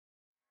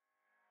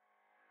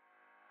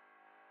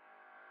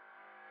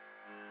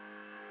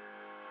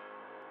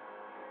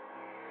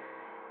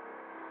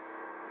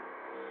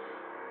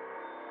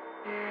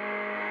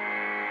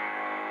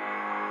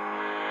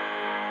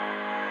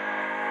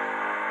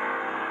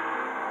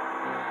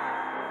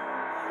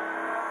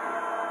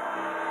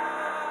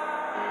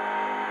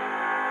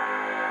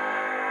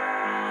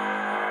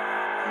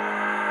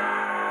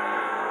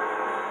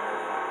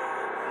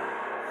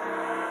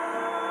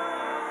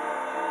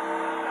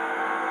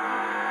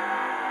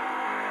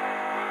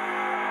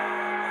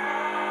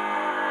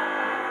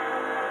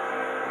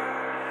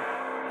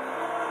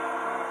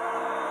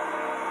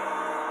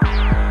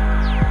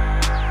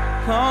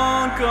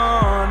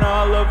gone,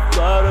 all are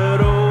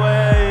fluttered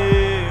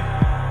away.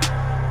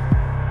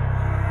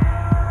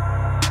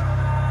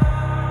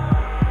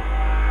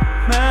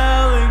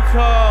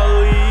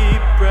 Melancholy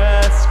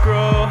breaths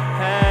grow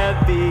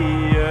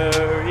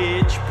heavier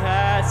each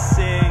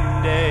passing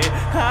day.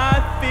 I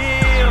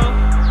feel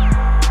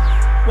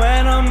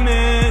when I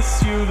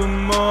miss you the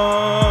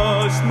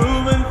most,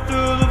 moving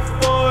through the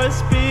forest,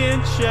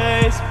 being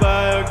chased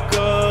by a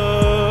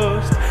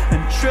ghost,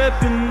 and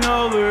tripping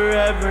over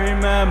every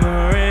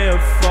memory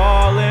of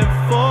falling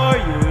for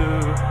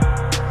you.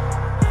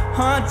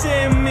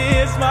 Haunting me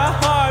as my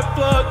heart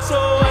floats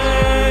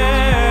away.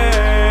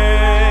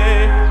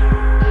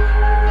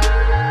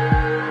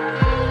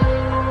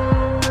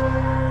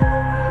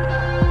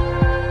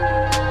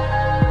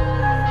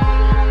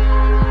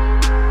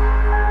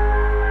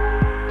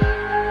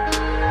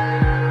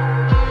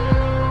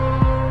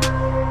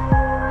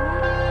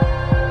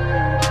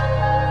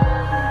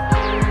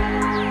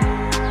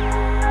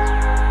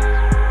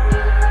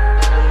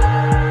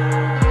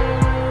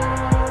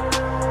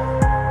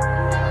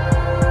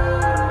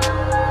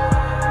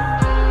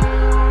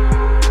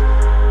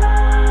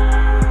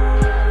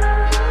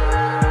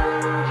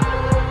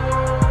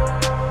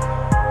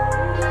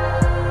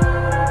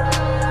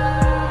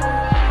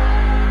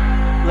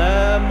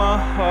 My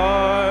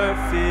heart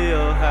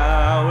feel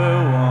how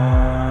it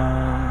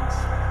wants.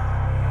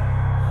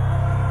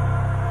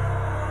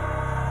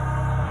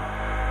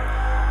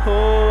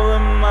 Hole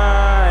in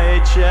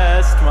my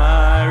chest,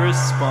 my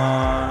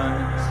response.